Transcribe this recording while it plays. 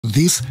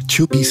These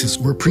two pieces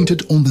were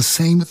printed on the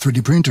same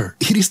 3D printer.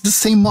 It is the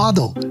same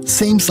model,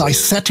 same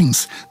size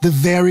settings, the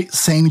very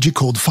same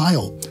G-code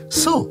file.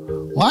 So,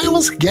 why I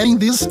was getting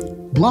these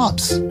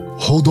blobs?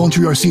 Hold on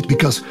to your seat,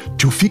 because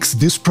to fix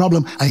this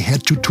problem I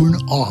had to turn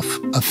off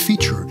a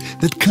feature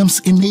that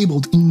comes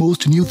enabled in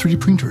most new 3D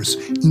printers,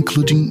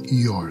 including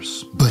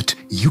yours. But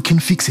you can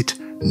fix it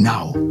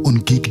now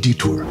on Geek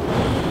Detour.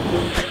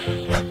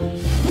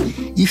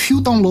 If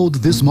you download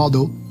this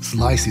model,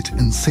 slice it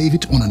and save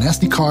it on an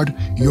SD card,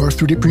 your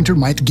 3D printer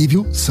might give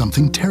you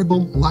something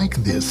terrible like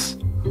this.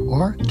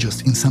 Or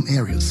just in some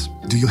areas.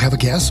 Do you have a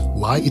guess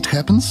why it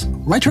happens?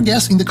 Write your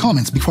guess in the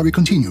comments before we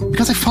continue,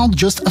 because I found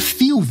just a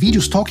few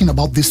videos talking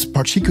about this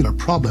particular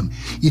problem.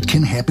 It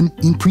can happen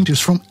in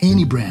printers from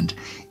any brand,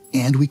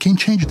 and we can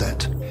change that.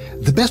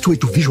 The best way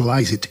to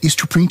visualize it is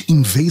to print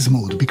in vase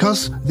mode,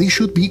 because they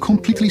should be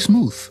completely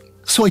smooth.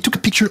 So I took a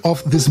picture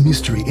of this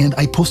mystery and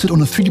I posted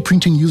on a 3D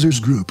printing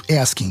users group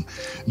asking,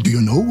 do you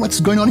know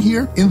what's going on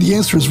here? And the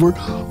answers were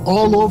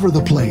all over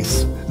the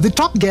place. The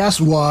top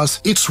guess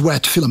was, it's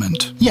wet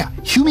filament. Yeah,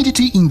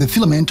 humidity in the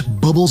filament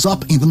bubbles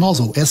up in the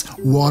nozzle as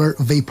water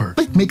vapor.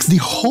 But it makes the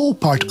whole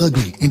part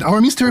ugly, and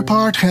our mystery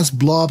part has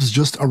blobs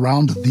just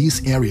around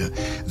this area.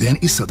 Then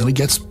it suddenly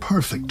gets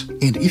perfect.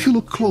 And if you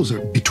look closer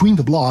between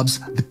the blobs,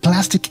 the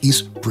plastic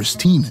is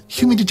pristine.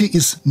 Humidity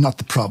is not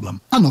the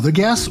problem. Another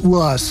guess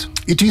was,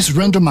 it is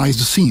randomized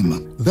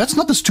seam. That's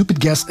not a stupid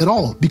guess at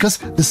all, because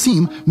the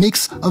seam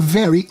makes a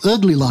very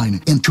ugly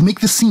line, and to make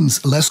the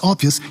seams less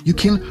obvious, you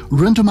can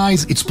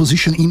randomize its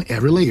position in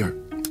every layer.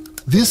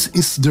 This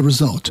is the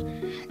result.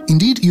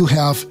 Indeed, you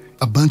have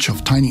a bunch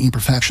of tiny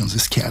imperfections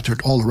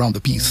scattered all around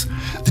the piece.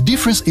 The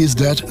difference is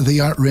that they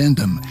are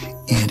random,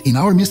 and in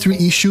our mystery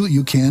issue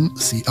you can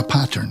see a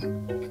pattern.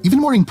 Even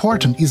more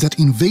important is that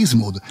in vase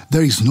mode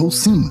there is no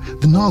seam.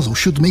 The nozzle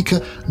should make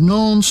a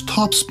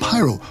non-stop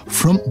spiral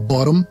from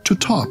bottom to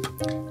top,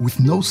 with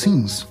no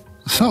seams.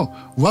 So,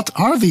 what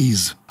are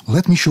these?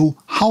 Let me show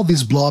how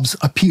these blobs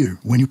appear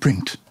when you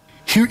print.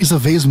 Here is a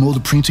vase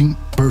mode printing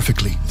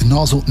perfectly. The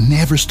nozzle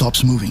never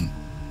stops moving.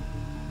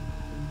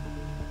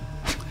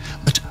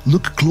 But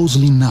look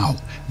closely now.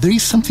 There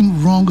is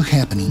something wrong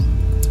happening.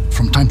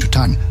 From time to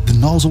time, the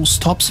nozzle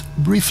stops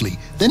briefly,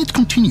 then it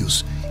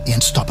continues,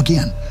 and stop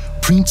again.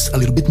 Prints a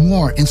little bit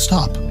more and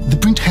stop. The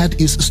print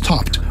head is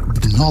stopped,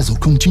 but the nozzle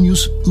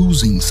continues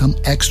oozing some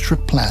extra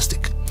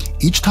plastic.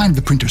 Each time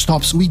the printer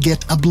stops, we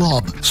get a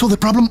blob. So the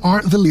problem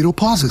are the little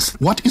pauses.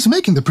 What is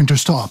making the printer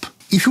stop?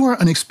 If you are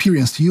an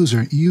experienced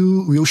user,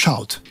 you will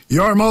shout,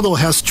 your model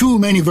has too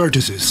many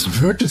vertices.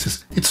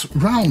 Vertices? It's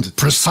round.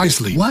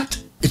 Precisely.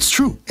 What? It's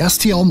true.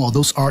 STL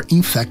models are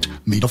in fact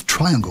made of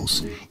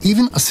triangles.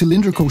 Even a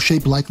cylindrical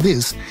shape like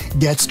this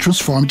gets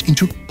transformed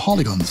into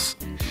polygons.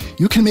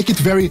 You can make it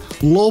very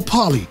low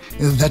poly,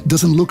 that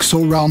doesn't look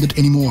so rounded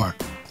anymore.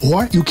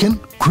 Or you can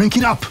crank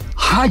it up,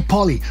 high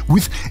poly,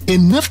 with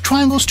enough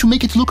triangles to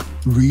make it look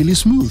really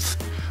smooth.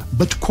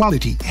 But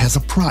quality has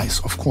a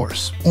price, of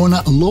course. On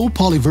a low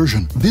poly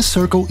version, this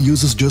circle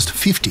uses just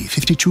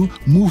 52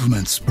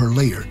 movements per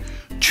layer.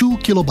 2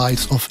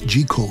 kilobytes of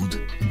G-code.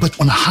 But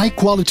on a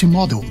high-quality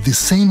model, the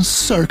same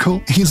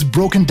circle is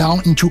broken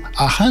down into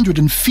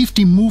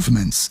 150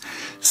 movements.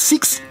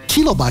 6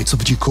 kilobytes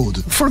of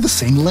G-code for the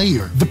same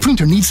layer. The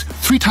printer needs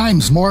 3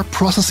 times more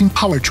processing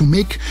power to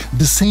make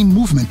the same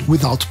movement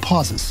without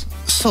pauses.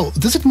 So,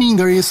 does it mean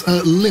there is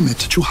a limit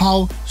to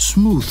how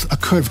smooth a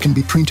curve can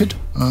be printed?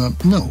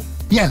 No.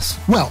 Yes.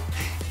 Well,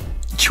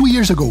 2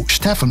 years ago,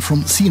 Stefan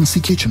from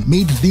CNC Kitchen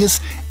made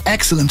this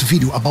excellent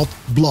video about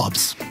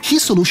blobs.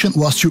 His solution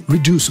was to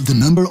reduce the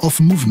number of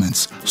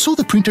movements, so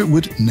the printer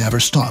would never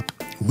stop.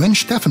 When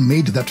Stefan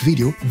made that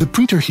video, the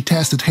printer he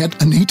tested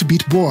had an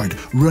 8-bit board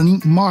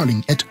running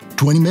Marlin at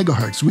 20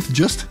 MHz with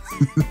just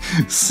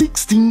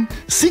 16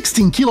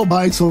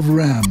 kilobytes of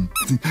RAM.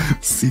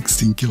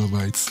 16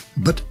 kilobytes.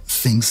 But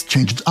things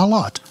changed a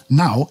lot.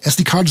 Now,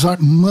 SD cards are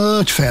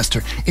much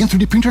faster, and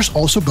 3D printers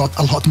also got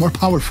a lot more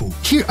powerful.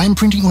 Here I'm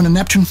printing on a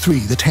Neptune 3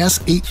 that has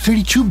a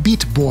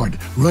 32-bit board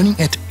running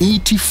at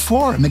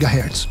 84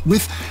 MHz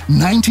with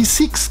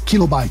 96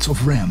 kilobytes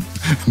of RAM.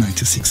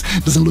 96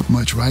 doesn't look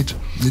much, right?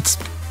 It's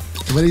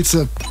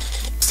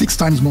 6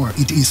 times more.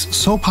 It is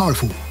so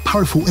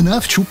powerful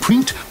enough to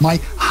print my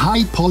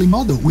high poly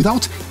model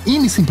without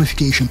any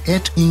simplification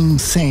at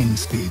insane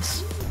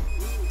speeds.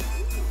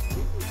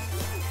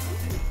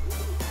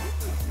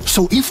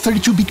 So if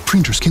 32-bit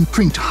printers can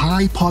print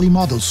high poly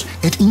models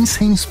at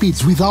insane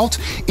speeds without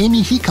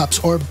any hiccups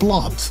or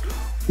blobs,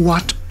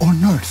 what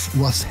on earth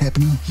was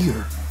happening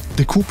here?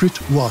 The culprit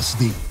was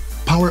the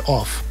Power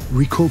Off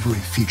recovery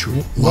feature.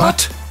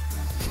 What?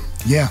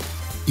 Yeah,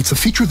 it's a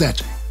feature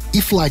that,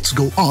 if lights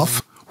go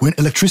off, when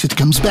electricity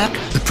comes back,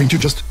 the printer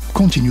just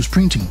continues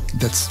printing.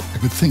 That's a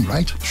good thing,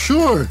 right?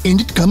 Sure!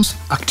 And it comes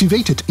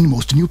activated in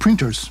most new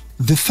printers.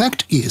 The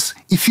fact is,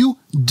 if you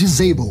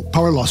disable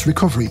power loss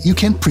recovery, you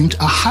can print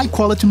a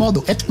high-quality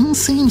model at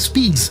insane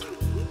speeds.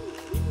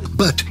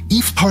 But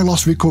if power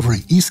loss recovery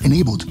is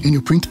enabled and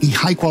you print a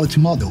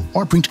high-quality model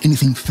or print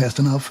anything fast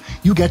enough,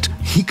 you get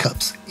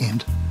hiccups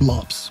and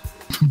blobs.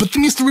 But the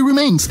mystery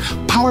remains.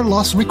 Power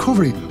loss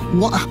recovery.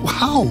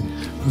 How?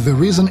 The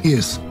reason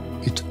is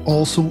it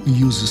also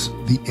uses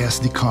the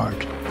SD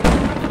card.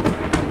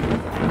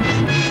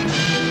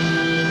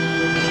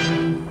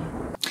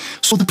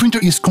 So the printer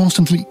is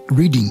constantly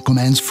reading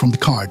commands from the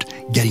card,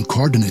 getting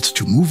coordinates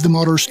to move the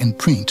motors and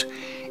print.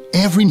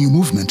 Every new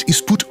movement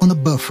is put on a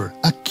buffer,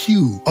 a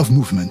queue of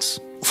movements.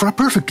 For a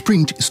perfect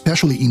print,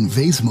 especially in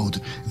vase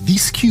mode,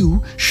 this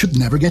queue should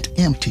never get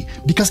empty,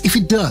 because if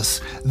it does,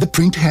 the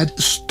print head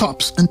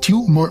stops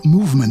until more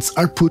movements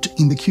are put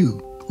in the queue.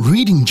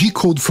 Reading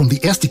G-code from the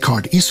SD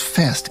card is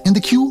fast, and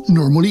the queue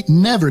normally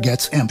never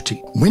gets empty.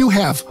 When you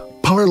have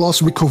power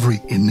loss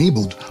recovery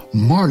enabled,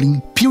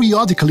 Marlin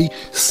periodically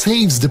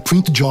saves the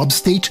print job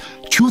state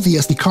to the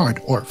SD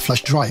card or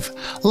flash drive,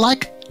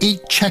 like a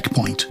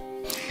checkpoint.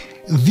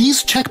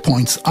 These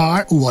checkpoints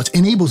are what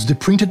enables the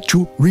printer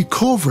to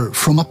recover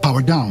from a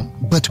power down.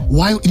 But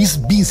while it is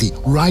busy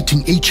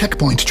writing a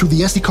checkpoint to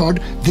the SD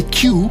card, the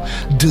queue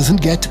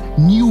doesn't get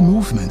new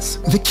movements.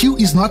 The queue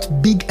is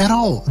not big at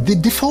all. The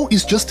default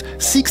is just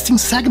 16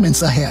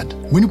 segments ahead.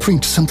 When you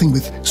print something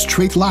with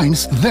straight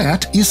lines,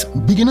 that is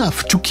big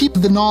enough to keep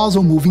the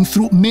nozzle moving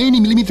through many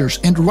millimeters,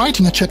 and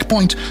writing a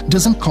checkpoint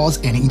doesn't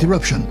cause any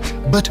interruption.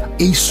 But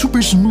a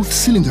super smooth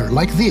cylinder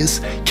like this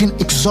can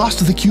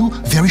exhaust the queue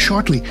very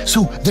shortly,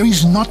 so there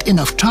is not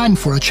enough time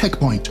for a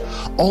checkpoint.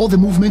 All the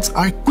movements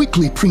are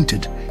quickly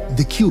printed.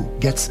 The queue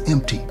gets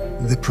empty,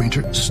 the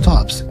printer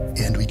stops,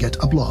 and we get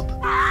a blob.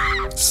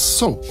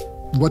 So,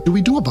 what do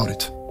we do about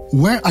it?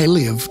 Where I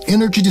live,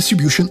 energy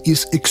distribution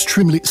is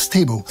extremely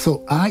stable,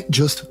 so I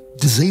just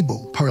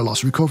disable power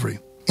loss recovery.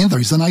 And there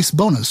is a nice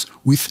bonus.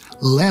 With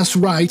less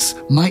writes,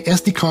 my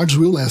SD cards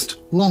will last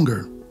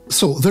longer.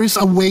 So there is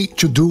a way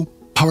to do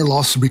power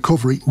loss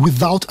recovery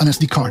without an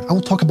SD card. I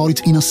will talk about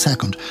it in a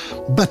second.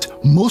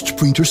 But most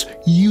printers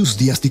use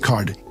the SD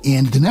card,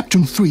 and the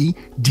Neptune 3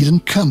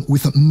 didn't come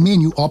with a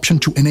menu option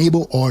to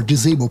enable or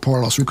disable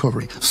power loss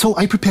recovery. So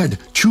I prepared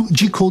 2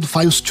 G-code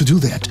files to do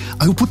that.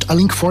 I will put a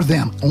link for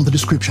them on the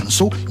description,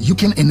 so you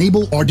can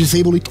enable or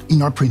disable it in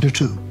your printer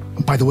too.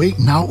 By the way,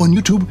 now on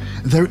YouTube,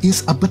 there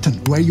is a button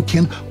where you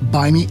can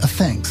buy me a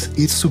thanks.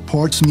 It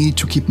supports me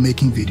to keep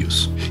making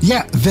videos.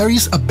 Yeah, there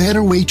is a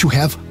better way to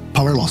have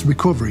power loss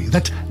recovery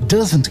that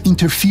doesn't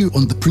interfere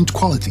on the print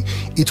quality.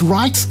 It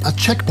writes a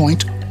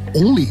checkpoint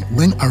only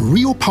when a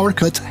real power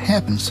cut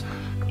happens,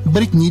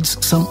 but it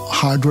needs some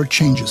hardware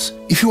changes.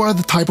 If you are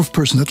the type of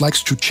person that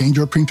likes to change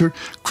your printer,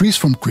 Chris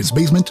from Chris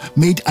Basement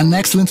made an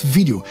excellent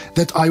video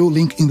that I will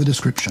link in the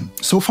description.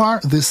 So far,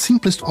 the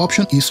simplest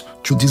option is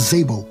to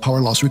disable power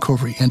loss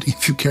recovery, and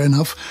if you care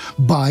enough,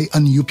 buy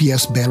an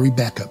UPS battery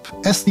backup.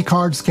 SD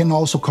cards can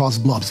also cause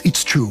blobs,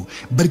 it's true,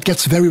 but it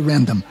gets very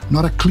random,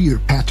 not a clear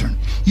pattern.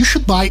 You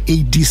should buy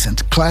a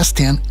decent Class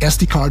 10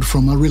 SD card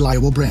from a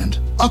reliable brand.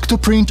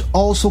 Octoprint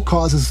also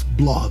causes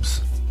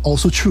blobs.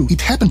 Also true.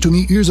 It happened to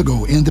me years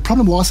ago, and the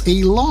problem was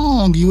a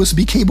long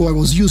USB cable I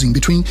was using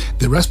between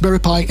the Raspberry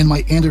Pi and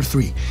my Ender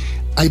 3.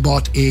 I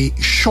bought a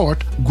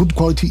short, good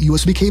quality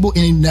USB cable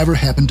and it never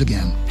happened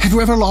again. Have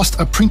you ever lost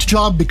a print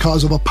job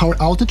because of a power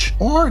outage?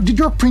 Or did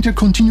your printer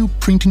continue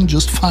printing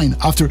just fine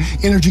after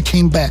energy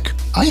came back?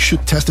 I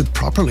should test it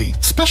properly,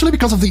 especially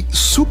because of the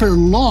super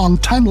long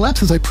time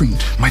lapses I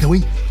print. By the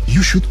way,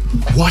 you should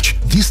watch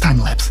this time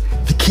lapse.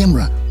 The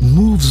camera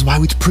moves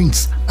while it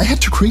prints. I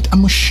had to create a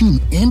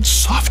machine and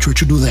software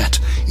to do that.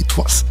 It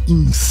was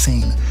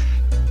insane.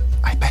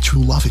 I bet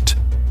you'll love it.